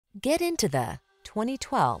Get into the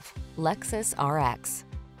 2012 Lexus RX.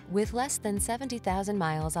 With less than 70,000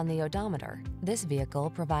 miles on the odometer, this vehicle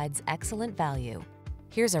provides excellent value.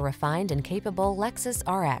 Here's a refined and capable Lexus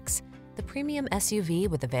RX, the premium SUV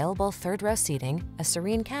with available third-row seating, a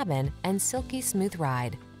serene cabin, and silky smooth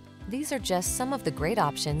ride. These are just some of the great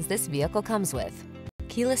options this vehicle comes with: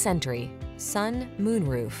 keyless entry, sun,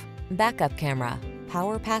 moonroof, backup camera,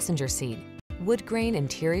 power passenger seat, wood grain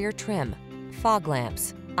interior trim, fog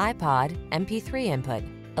lamps, iPod, MP3 input,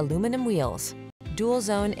 aluminum wheels, dual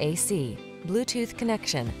zone AC, Bluetooth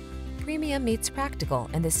connection. Premium meets practical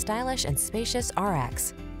in this stylish and spacious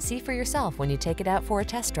RX. See for yourself when you take it out for a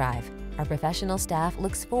test drive. Our professional staff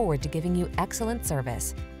looks forward to giving you excellent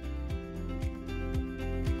service.